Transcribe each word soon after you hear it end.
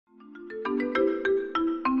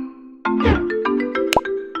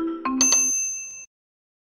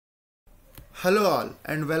Hello all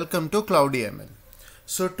and welcome to CloudyML.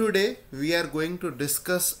 So today we are going to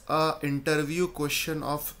discuss a interview question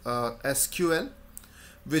of SQL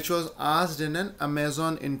which was asked in an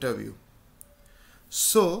Amazon interview.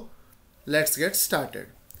 So let's get started.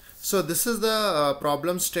 So this is the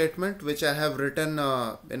problem statement which I have written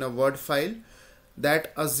in a Word file,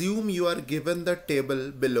 that assume you are given the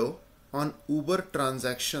table below on Uber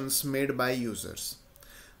transactions made by users.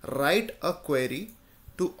 Write a query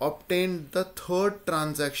to obtain the third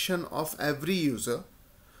transaction of every user.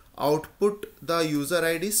 Output the user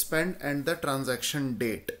ID, spend, and the transaction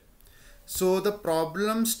date. So the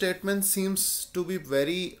problem statement seems to be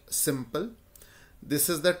very simple. This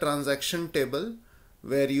is the transaction table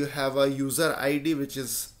where you have a user ID which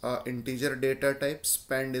is a integer data type,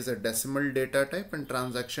 spend is a decimal data type, and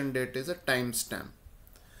transaction date is a timestamp.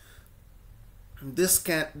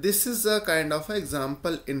 This is a kind of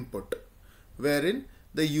example input wherein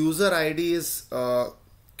the user ID is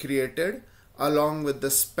created along with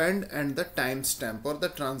the spend and the timestamp or the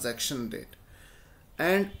transaction date.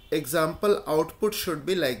 And example output should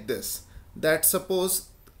be like this, that suppose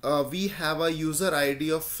we have a user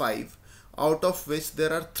ID of 5, out of which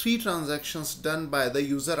there are 3 transactions done by the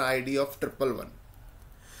user ID of 111.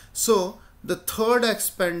 So the third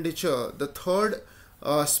expenditure, the third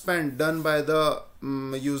spend done by the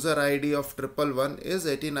user ID of 111 is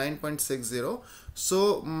 89.60.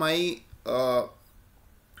 So my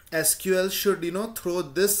SQL should throw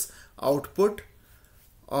this output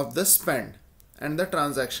of the spend and the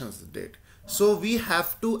transactions date. So we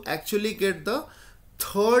have to actually get the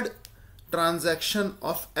third transaction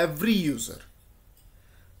of every user.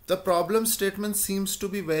 The problem statement seems to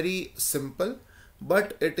be very simple,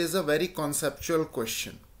 but it is a very conceptual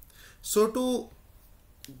question. So to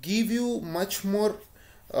give you much more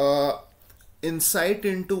insight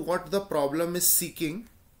into what the problem is seeking,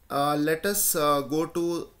 let us go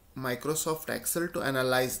to Microsoft Excel to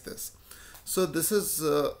analyze this. So this is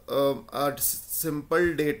a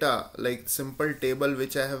simple data, like simple table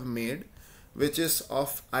which I have made, which is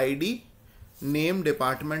of ID, name,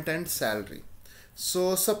 department, and salary.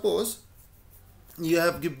 So suppose you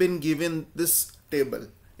have been given this table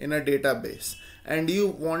in a database and you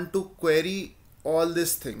want to query all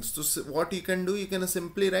these things. So what you can do, you can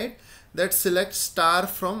simply write that select star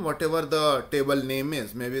from whatever the table name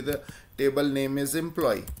is. Maybe the table name is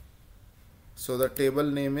employee. So the table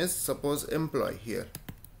name is suppose employee here.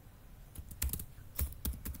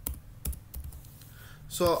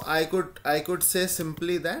 So I could say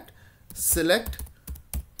simply that select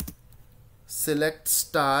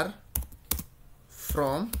star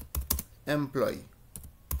from employee.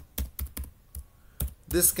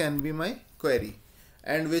 This can be my query,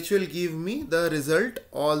 and which will give me the result.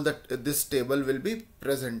 All that this table will be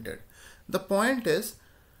presented. The point is,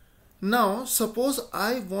 now suppose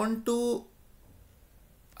I want to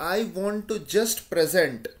just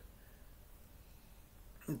present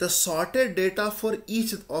the sorted data for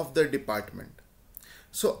each of the department.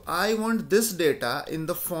 So I want this data in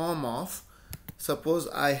the form of, suppose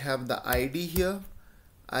I have the ID here,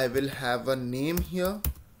 I will have a name here,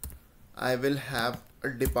 I will have a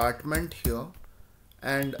department here,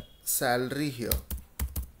 and salary here.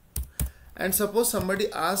 And suppose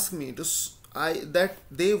somebody asks me that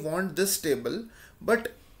they want this table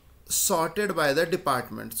but sorted by the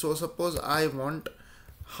department. So suppose I want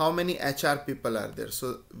how many HR people are there.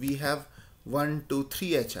 So we have 1, 2,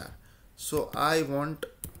 3 HR. So I want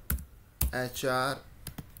HR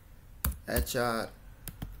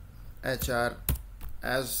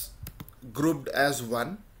as grouped as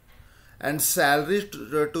 1, and salary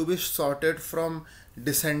to be sorted from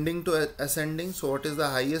descending to ascending. So what is the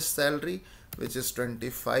highest salary, which is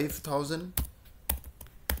 25,000.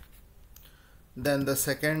 Then the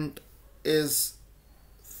second is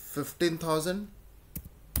 15,000,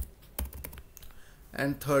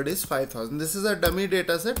 and third is 5,000. This is a dummy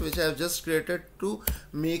data set which I have just created to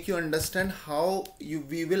make you understand how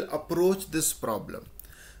we will approach this problem.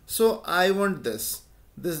 So I want this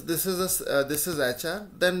is HR.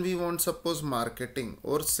 Then we want suppose marketing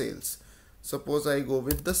or sales. Suppose I go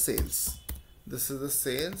with the sales. This is the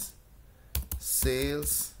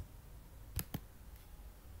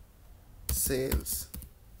sales,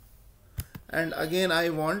 and again I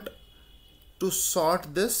want to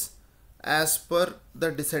sort this as per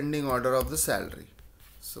the descending order of the salary.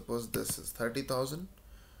 Suppose this is 30,000,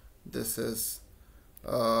 this is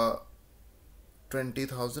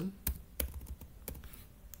 20,000,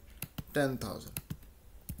 10,000.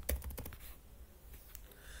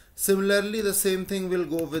 Similarly, the same thing will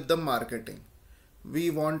go with the marketing.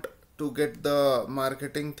 We want to get the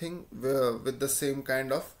marketing thing with the same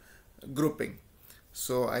kind of grouping.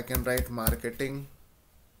 So I can write marketing,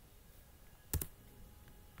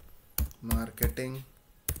 marketing,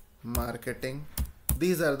 marketing.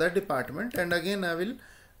 These are the department, and again I will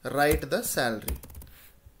write the salary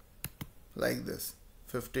like this,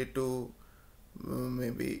 52,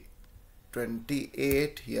 maybe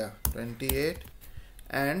 28, yeah, 28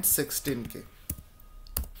 and 16k.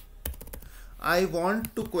 I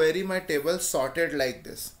want to query my table sorted like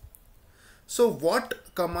this. So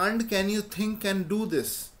what command can you think can do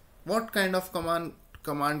this? What kind of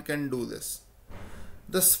command can do this?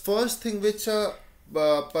 The first thing which a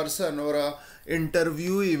person or a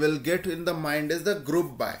interviewee will get in the mind is the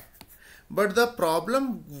group by. But the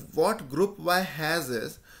problem what group by has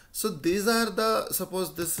is, so these are the,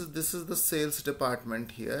 suppose this is the sales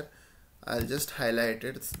department here. I'll just highlight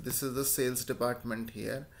it. This is the sales department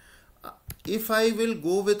here. If I will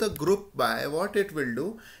go with a group by, what it will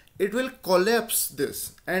do, it will collapse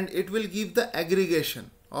this and it will give the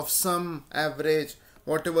aggregation of some average,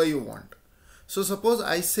 whatever you want. So suppose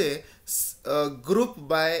I say group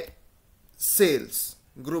by sales,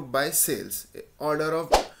 order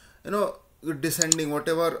of, descending,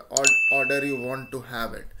 whatever order you want to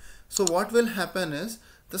have it. So what will happen is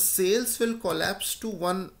the sales will collapse to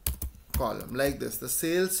one column like this. The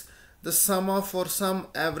sales, the sum of for some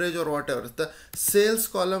average or whatever, the sales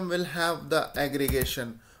column will have the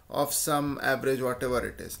aggregation of some average, whatever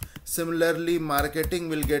it is. Similarly, marketing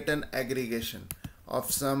will get an aggregation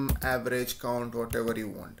of some average count, whatever you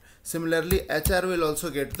want. Similarly, HR will also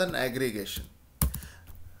get an aggregation.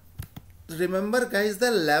 Remember guys,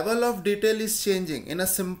 the level of detail is changing in a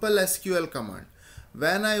simple SQL command.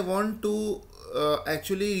 When I want to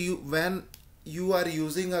when you are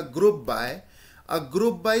using a group by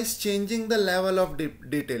is changing the level of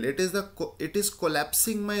detail. It is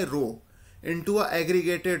collapsing my row into a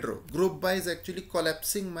aggregated row. Group by is actually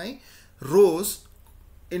collapsing my rows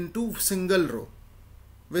into single row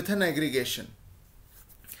with an aggregation.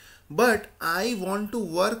 But I want to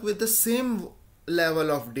work with the same level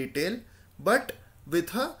of detail but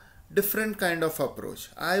with a different kind of approach.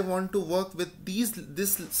 I want to work with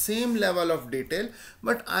this same level of detail,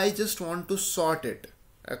 but I just want to sort it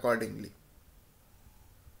accordingly.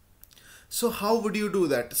 So how would you do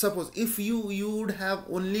that? Suppose if you would have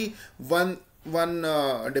only one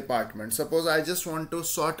department. Suppose I just want to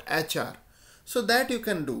sort HR. So that you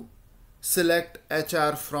can do. Select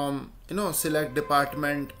HR from, select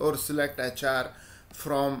department or select HR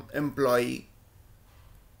from employee.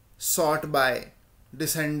 Sort by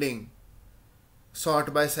descending,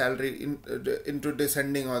 sort by salary into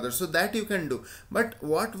descending order. So that you can do. But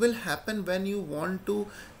what will happen when you want to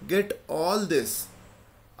get all this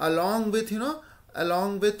along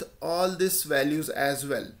with all these values as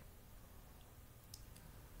well?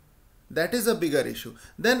 That is a bigger issue.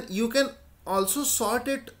 Then you can also sort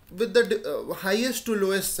it with the highest to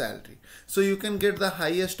lowest salary. So you can get the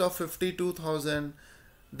highest of 52,000,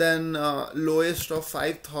 then lowest of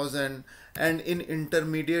 5,000, and in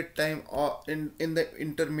intermediate time or in the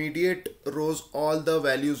intermediate rows all the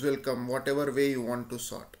values will come whatever way you want to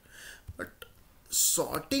sort. But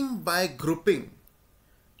sorting by grouping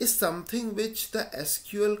is something which the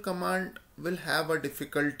SQL command will have a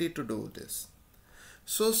difficulty to do this.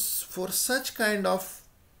 So for such kind of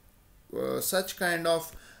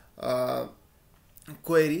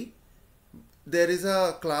query, there is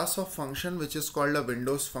a class of function which is called a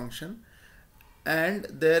Windows function, and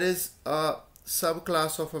there is a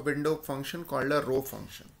subclass of a window function called a row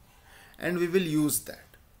function, and we will use that.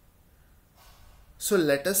 So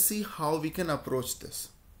let us see how we can approach this.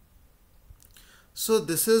 So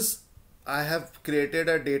this is, I have created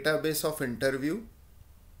a database of interview,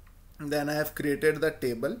 then I have created the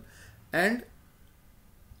table and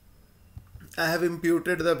I have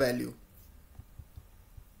imputed the value.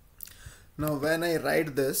 Now when I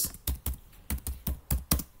write this,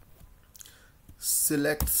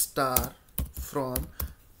 select star from,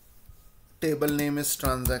 table name is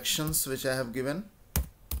transactions which I have given,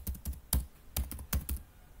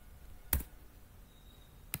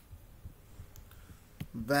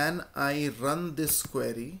 when I run this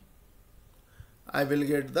query I will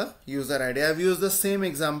get the user ID. I have used the same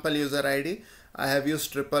example user ID. I have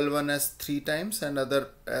used 111 as 3 times and other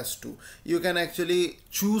as 2. You can actually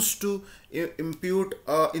choose to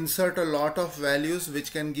insert a lot of values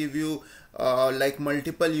which can give you like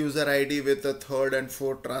multiple user ID with the 3rd and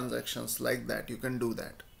 4th transactions, like that. You can do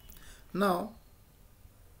that. Now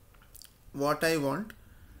what I want,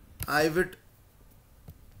 I would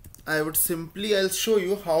simply, I'll show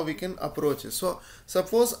you how we can approach it. So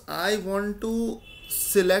suppose I want to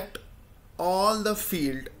select all the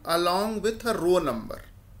field along with a row number.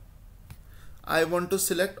 I want to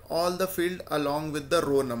select all the field along with the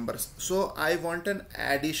row numbers. So I want an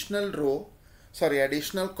additional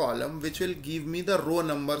additional column which will give me the row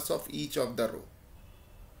numbers of each of the row.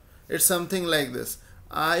 It's something like this.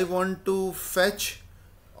 I want to fetch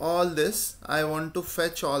all this.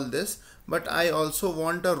 But I also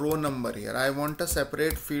want a row number here. I want a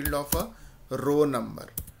separate field of a row number,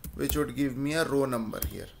 which would give me a row number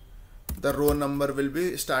here. The row number will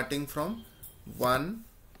be starting from 1,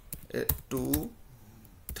 2,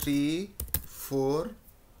 3, 4,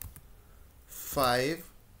 5,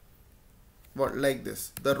 what, like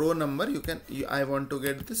this. The row number I want to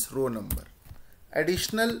get this row number,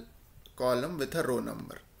 additional column with a row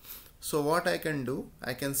number. So what I can do,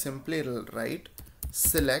 I can simply write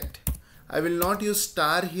select. I will not use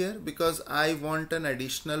star here because I want an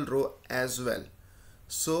additional row as well.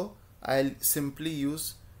 So I'll simply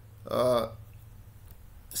use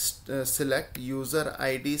select user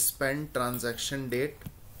ID spend transaction date,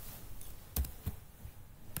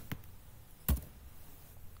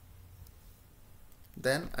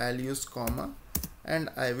 then I'll use comma, and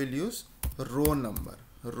I will use row number.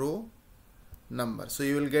 So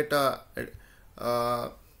you will get a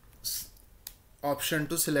option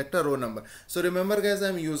to select a row number. So remember guys,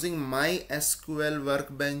 I'm using my SQL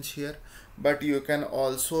workbench here, but you can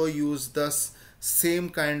also use the same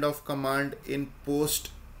kind of command in PostgreSQL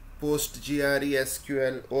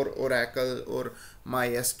SQL or Oracle or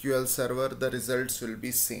MySQL server. The results will be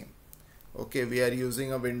same. Okay, we are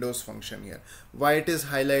using a Windows function here. Why it is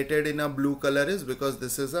highlighted in a blue color is because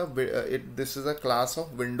this is a class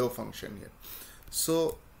of window function here.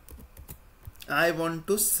 So I want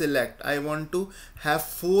to select, I want to have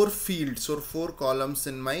 4 fields or 4 columns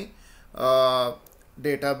in my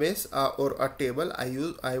database or a table.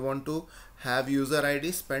 I want to have user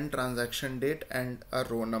ID, spend transaction date, and a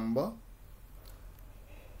row number.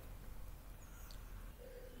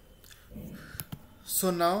 So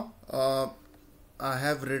now I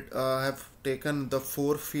have taken the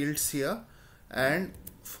 4 fields here, and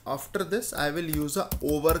after this I will use a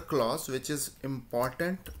over clause, which is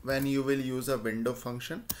important when you will use a window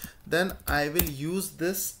function. Then I will use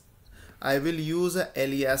a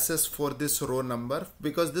aliases for this row number,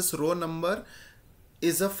 because this row number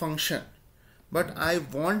is a function, but I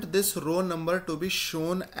want this row number to be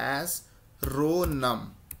shown as row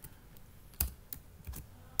num.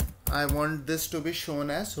 I want this to be shown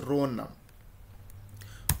as row num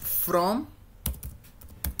from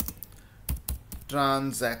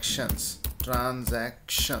transactions.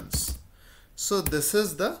 So this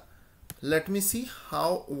is the, let me see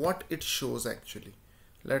what it shows actually.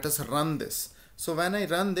 Let us run this. So when I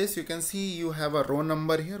run this, you can see you have a row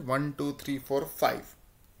number here, 1, 2, 3, 4, 5.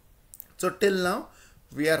 So till now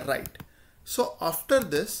we are right. So after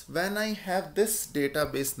this, when I have this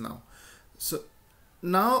database now,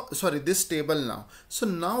 this table now. So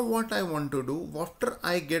now what I want to do, after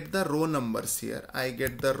I get the row numbers here,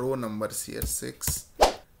 6,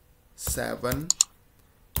 7,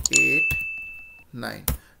 8, 9.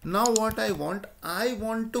 Now what I want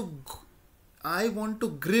to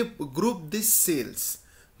group this sales,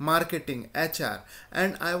 marketing, HR,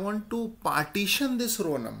 and I want to partition this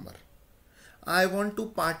row number. I want to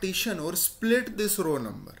partition or split this row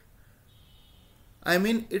number. I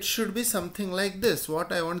mean, it should be something like this.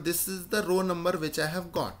 What I want, this is the row number which I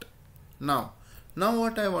have got. Now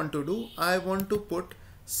what I want to do, I want to put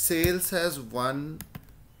sales as 1,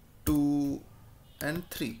 2, and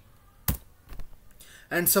 3.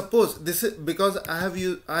 And suppose this is because I have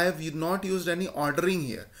not used any ordering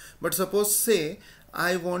here. But suppose say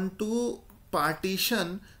I want to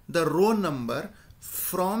partition the row number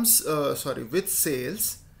from with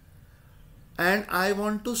sales, and I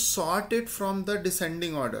want to sort it from the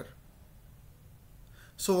descending order.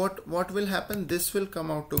 So what will happen? This will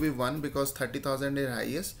come out to be 1 because 30,000 is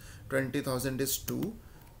highest, 20,000 is 2,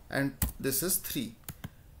 and this is 3.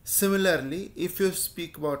 Similarly, if you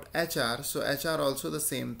speak about HR, so HR also the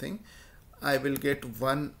same thing. I will get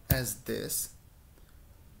 1 as this,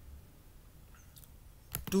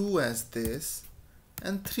 2 as this,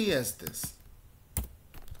 and 3 as this.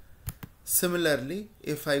 Similarly,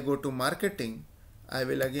 if I go to marketing, I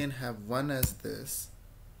will again have 1 as this,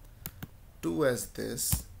 2 as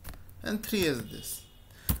this, and 3 as this.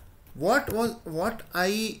 What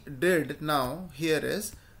I did now here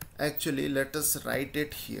is, actually let us write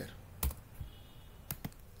it here.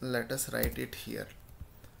 And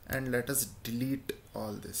let us delete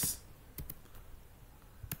all this.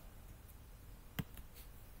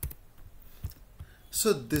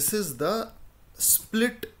 So this is the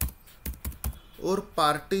split or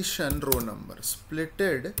partition row number,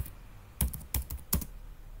 splitted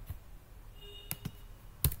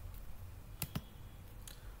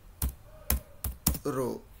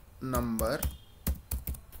row number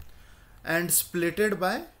and splitted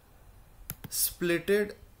by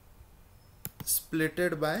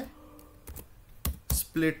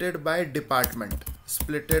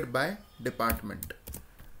department.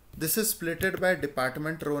 This is splitted by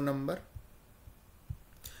department row number,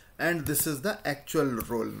 and this is the actual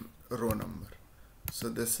row number. So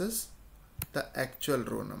this is the actual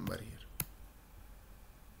row number here.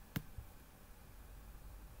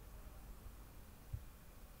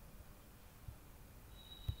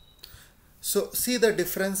 So see the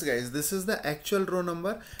difference, guys. This is the actual row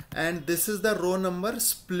number and this is the row number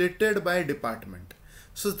splitted by department.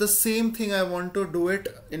 So the same thing I want to do it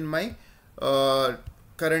in my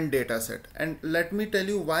current data set. And let me tell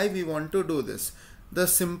you why we want to do this. The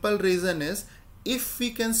simple reason is, if we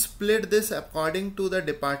can split this according to the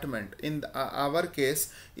department, in our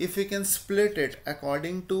case, if we can split it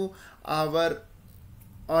according to our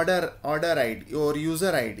order ID or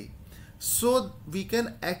user ID, so we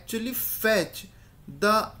can actually fetch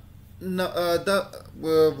the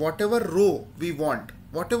whatever row we want.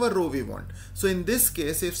 So in this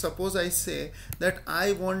case, if suppose I say that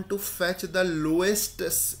I want to fetch the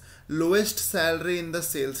lowest salary in the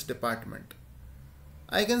sales department,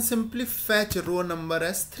 I can simply fetch row number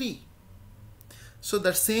as 3. So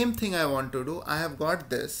the same thing I want to do. I have got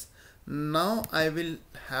this. Now I will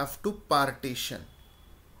have to partition.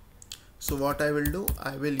 So what I will do,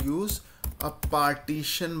 I will use a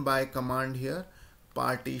partition by command here.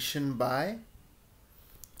 Partition by,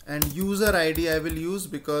 and user ID I will use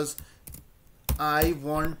because I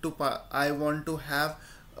want to have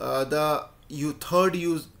the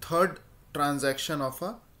third transaction of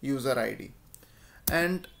a user ID,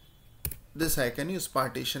 and this I can use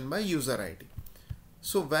partition by user ID.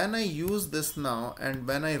 So when I use this now and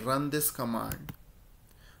when I run this command,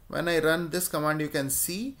 you can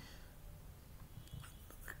see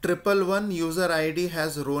 111 user ID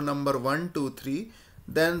has row number 1, 2, 3.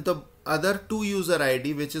 Then the other two user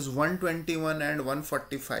ID, which is 121 and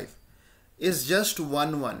 145, is just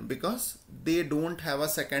 1 because they don't have a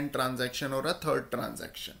second transaction or a third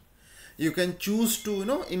transaction. You can choose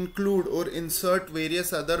to include or insert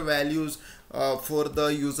various other values for the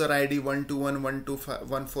user ID 121, 125,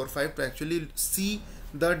 145 to actually see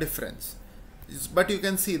the difference. But you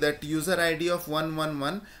can see that user ID of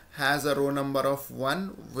 111 has a row number of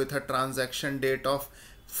 1 with a transaction date of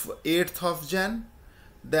 8th of Jan.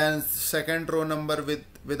 Then second row number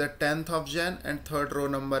with a 10th of Jan, and third row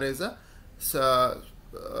number is a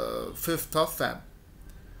 5th of Feb.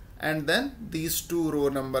 And then these two row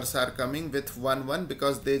numbers are coming with 1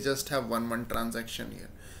 because they just have 1 transaction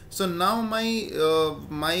here. So now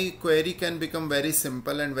my query can become very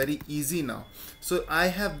simple and very easy now. So I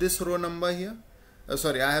have this row number here.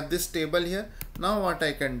 I have this table here. Now what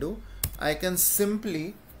I can do, I can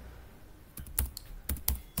simply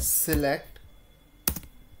select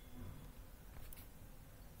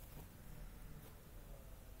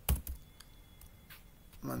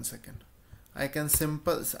I can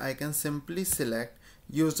simply select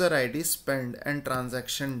user ID, spend, and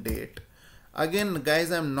transaction date. Again,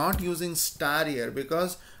 guys, I'm not using star here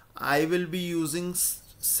because I will be using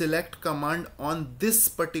select command on this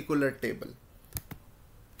particular table.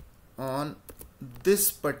 And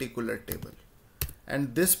this particular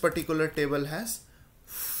table has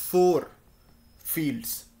 4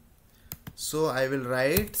 fields. So I will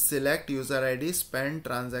write select user ID, spend,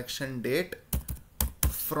 transaction date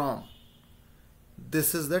from.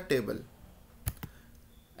 This is the table,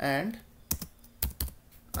 and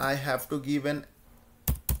I have to give an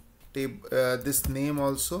this name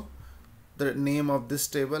also, the name of this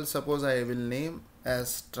table. Suppose I will name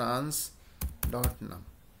as trans.num.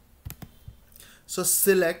 So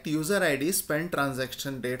select user ID, spend,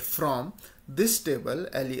 transaction date from this table,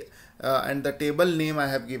 and the table name I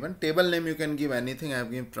have given. Table name you can give anything. I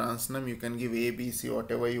have given transnum. You can give A, B, C,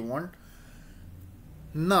 whatever you want.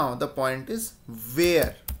 Now the point is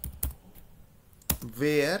where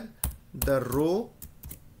the row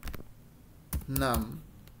num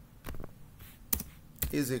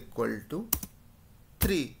is equal to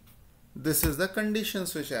 3. This is the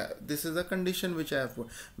conditions which this is the condition which I have put,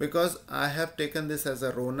 because I have taken this as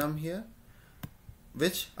a row num here,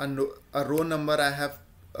 which a row number I have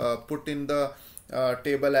put in the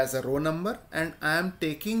table as a row number, and I am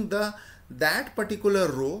taking that particular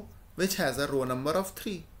row which has a row number of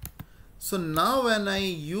 3. So now when I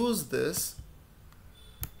use this,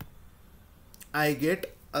 I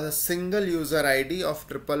get a single user ID of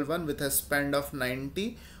 111 with a spend of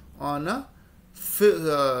 90 on a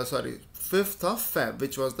 5th of Feb,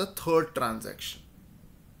 which was the third transaction.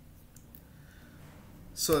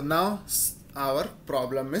 So now our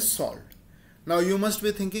problem is solved. Now you must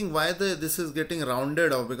be thinking why this is getting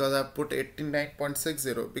rounded off, because I put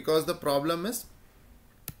 89.60, because the problem is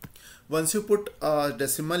once you put a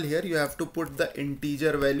decimal here, you have to put the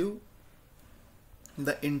integer value,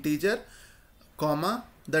 the integer comma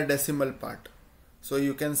the decimal part. So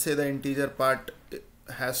you can say the integer part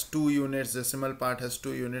has 2 units, decimal part has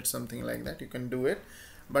 2 units, something like that. You can do it,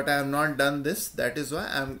 but I have not done this. That is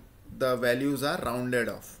why the values are rounded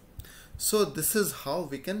off. So this is how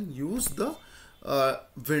we can use the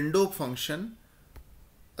window function,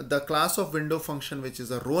 the class of window function, which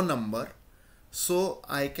is a row number, so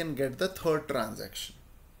I can get the third transaction.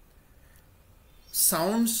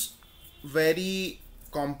 Sounds very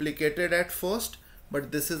complicated at first,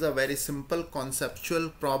 but this is a very simple conceptual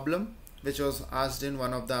problem which was asked in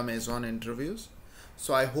one of the Amazon interviews.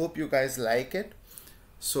 So I hope you guys like it.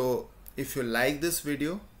 So if you like this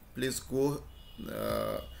video, please go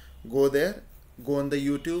there, go on the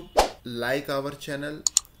YouTube, like our channel,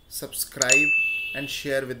 subscribe and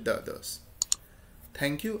share with the others.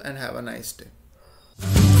 Thank you and have a nice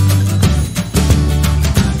day.